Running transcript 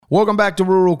Welcome back to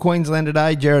Rural Queensland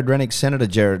Today. Gerard Rennick, Senator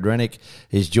Gerard Rennick,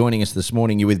 is joining us this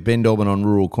morning. You're with Ben Dobbin on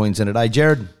Rural Queensland Today.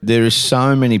 Gerard, there is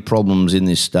so many problems in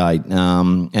this state,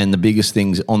 and the biggest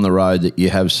things on the road that you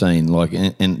have seen, like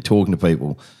and talking to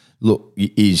people, look,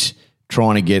 is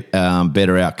trying to get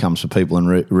better outcomes for people in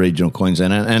regional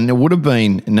Queensland. And there would have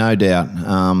been, no doubt,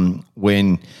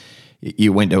 when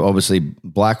you went to obviously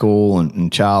Blackall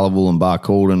and Charleville and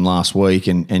Barcaldine last week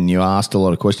and you asked a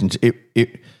lot of questions,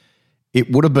 it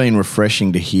would have been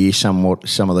refreshing to hear some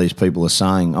of these people are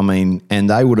saying. I mean, and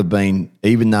they would have been,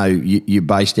 even though you're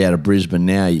based out of Brisbane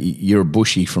now, you're a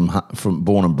bushy from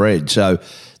born and bred. So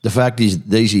the fact is,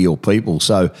 these are your people.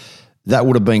 So that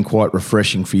would have been quite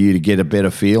refreshing for you to get a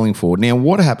better feeling for it. Now,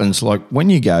 what happens, like, when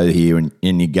you go here and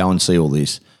you go and see all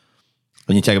this,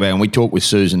 and you take about, and we talk with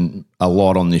Susan a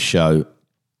lot on this show,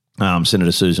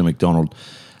 Senator Susan McDonald,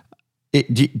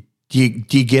 do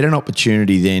you get an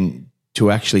opportunity then to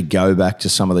actually go back to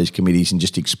some of these committees and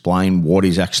just explain what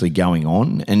is actually going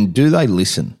on? And do they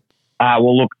listen?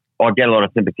 Well, look, I get a lot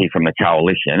of sympathy from the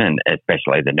coalition and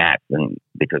especially the Nats, and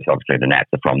because obviously the Nats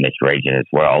are from this region as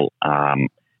well.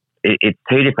 It's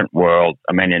two different worlds.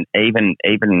 I mean, and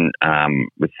even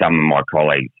with some of my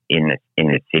colleagues in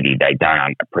the city, they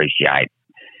don't appreciate.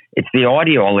 It's the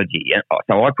ideology.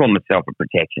 So I call myself a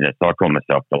protectionist. I call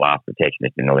myself the last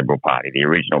protectionist in the Liberal Party. The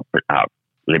original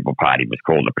Liberal Party was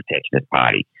called the Protectionist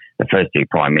Party. The first two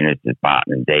Prime Ministers,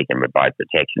 Barton and Deakin, were both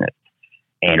protectionists.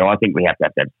 And I think we have to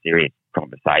have a serious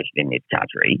conversation in this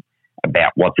country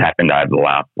about what's happened over the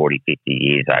last 40, 50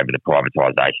 years over the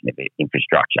privatisation of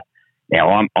infrastructure. Now,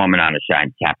 I'm an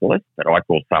unashamed capitalist, but I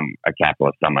call a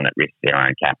capitalist someone that risks their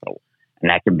own capital.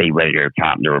 And that can be whether you're a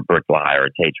carpenter, a bricklayer,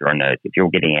 a teacher, or a nurse. If you're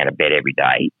getting out of bed every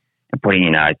day and putting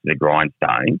your nose to the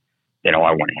grindstone, then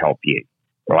I want to help you,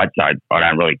 right? So I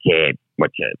don't really care what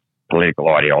your political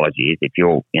ideology is. If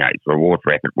you're, it's reward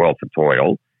for effort, wealth for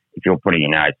toil. If you're putting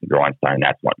your nose to the grindstone,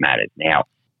 that's what matters. Now,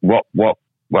 what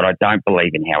I don't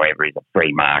believe in, however, is a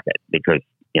free market, because,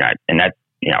 and that's,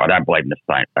 I don't believe in the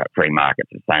same free market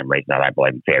for the same reason I don't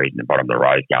believe in fairies in the bottom of the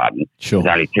rose garden. Sure.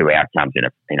 There's only two outcomes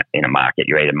in a market.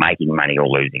 You're either making money or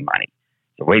losing money.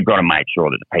 So we've got to make sure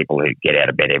that the people who get out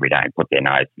of bed every day and put their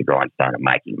nose to the grindstone are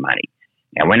making money.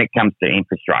 Now, when it comes to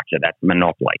infrastructure, that's a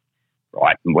monopoly,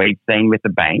 right? And we've seen with the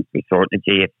banks, we saw it in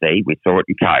the GFC, we saw it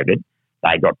in COVID,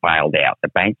 they got bailed out. The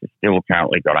banks have still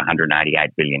currently got $188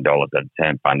 billion of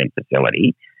term funding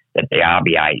facility that the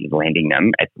RBA is lending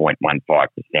them at 0.15%.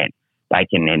 They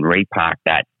can then repark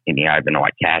that in the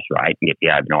overnight cash rate and get the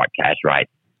overnight cash rate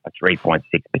of 3.6%.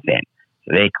 So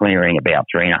they're clearing about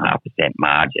 3.5%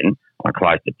 margin on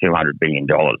close to $200 billion,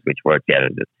 which works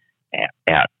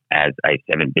out as a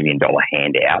 $7 billion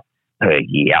handout per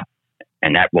year.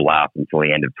 And that will last until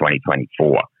the end of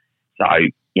 2024. So,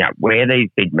 where these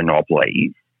big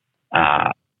monopolies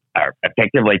are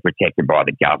effectively protected by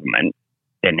the government,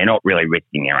 then they're not really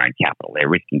risking their own capital. They're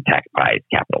risking taxpayers'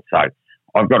 capital. So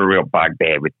I've got a real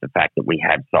bugbear with the fact that we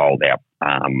have sold our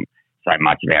so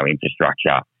much of our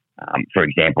infrastructure. For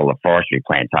example, the forestry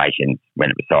plantations,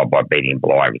 when it was sold by Beatty and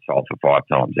Bligh, was sold for 5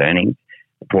 times earnings.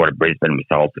 The Port of Brisbane was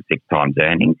sold for 6 times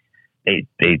earnings. These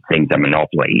things are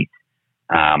monopolies.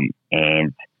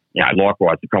 And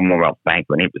likewise, the Commonwealth Bank,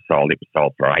 when it was sold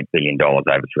for $8 billion over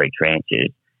 3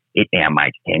 tranches. It now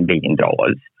makes $10 billion.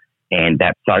 And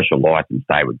that social licence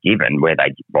they were given, where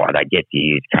they get to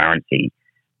use currency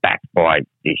backed by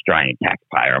the Australian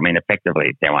taxpayer. I mean, effectively,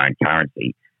 it's their own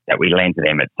currency that we lend to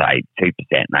them at, say, 2%,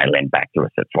 and they lend back to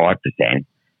us at 5%.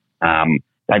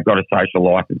 They've got a social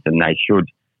licence, and they should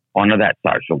honour that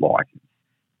social licence.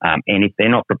 And if they're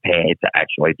not prepared to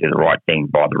actually do the right thing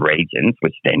by the regions,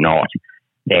 which they're not,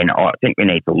 then I think we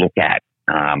need to look at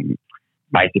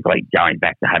basically going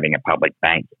back to having a public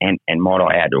bank and might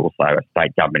I add also a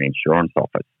state government insurance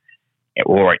office,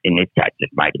 or in this case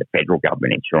just make it a federal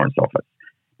government insurance office.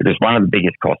 Because one of the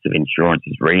biggest costs of insurance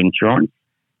is reinsurance,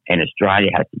 and Australia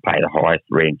has to pay the highest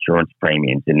reinsurance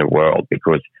premiums in the world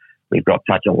because we've got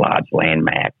such a large land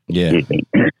mass. Yeah. Excuse me.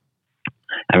 I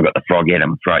haven't got the frog yet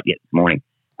on my throat yet this morning.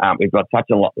 We've got such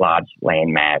a large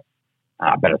land mass,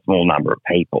 but a small number of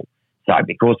people. So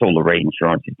because all the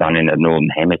reinsurance is done in the Northern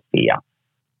Hemisphere,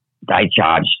 they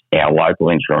charge our local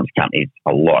insurance companies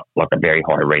a lot, like a very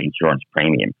high reinsurance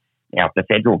premium. Now, if the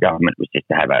federal government was just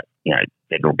to have a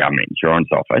federal government insurance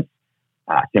office,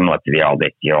 similar to the old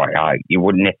SGIO, you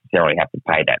wouldn't necessarily have to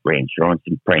pay that reinsurance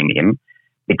premium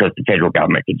because the federal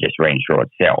government could just reinsure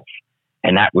itself.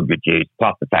 And that would reduce,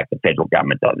 plus the fact the federal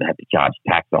government doesn't have to charge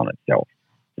tax on itself.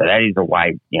 So that is a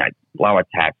way, lower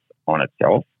tax on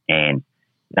itself and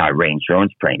no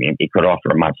reinsurance premium. It could offer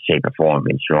a much cheaper form of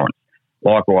insurance.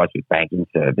 Likewise with banking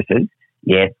services,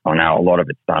 Yes, I know a lot of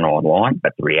it's done online,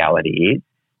 but the reality is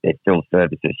there's still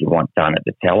services you want done at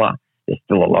the teller. There's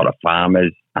still a lot of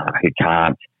farmers who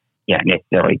can't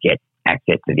necessarily get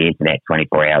access to the internet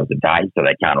 24 hours a day, so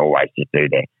they can't always just do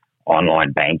their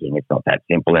online banking. It's not that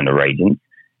simple in the regions.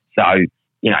 So,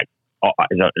 as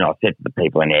I said to the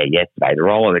people in there yesterday, the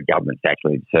role of the government is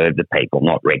actually to serve the people,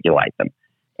 not regulate them.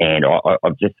 And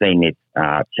I've just seen this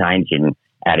change in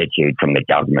attitude from the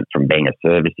government from being a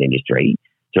service industry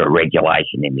to a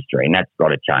regulation industry, and that's got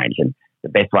to change. And the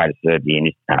best way to serve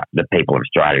the people of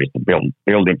Australia is to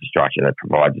build infrastructure that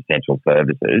provides essential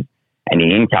services, and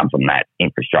the income from that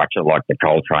infrastructure, like the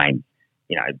coal trains,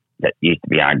 that used to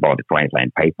be owned by the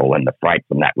Queensland people, and the freight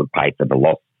from that would pay for the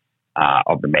loss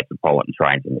of the metropolitan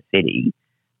trains in the city.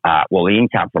 Well, the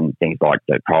income from things like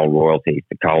the coal royalties,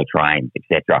 the coal trains,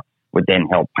 etc., would then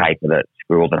help pay for the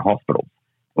schools and hospitals.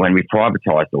 When we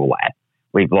privatised all that,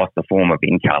 we've lost a form of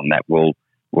income that will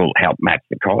help match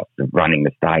the costs of running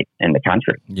the state and the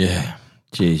country. Yeah,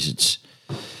 geez,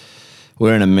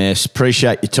 we're in a mess.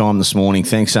 Appreciate your time this morning.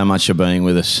 Thanks so much for being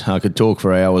with us. I could talk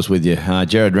for hours with you.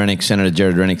 Gerard Rennick, Senator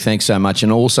Gerard Rennick, thanks so much.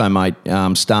 And also, mate,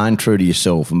 staying true to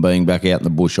yourself and being back out in the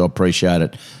bush, I appreciate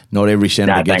it. Not every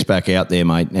senator gets back out there,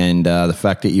 mate. And the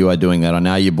fact that you are doing that, I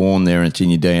know you're born there and it's in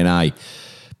your DNA,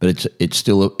 but it's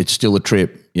still a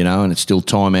trip, and it's still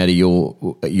time out of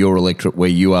your electorate where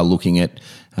you are looking at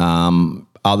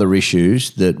other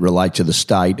issues that relate to the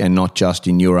state and not just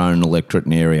in your own electorate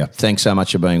and area. Thanks so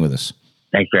much for being with us.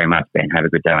 Thanks very much, Ben. Have a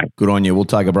good day. Good on you. We'll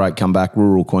take a break, come back.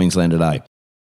 Rural Queensland Today.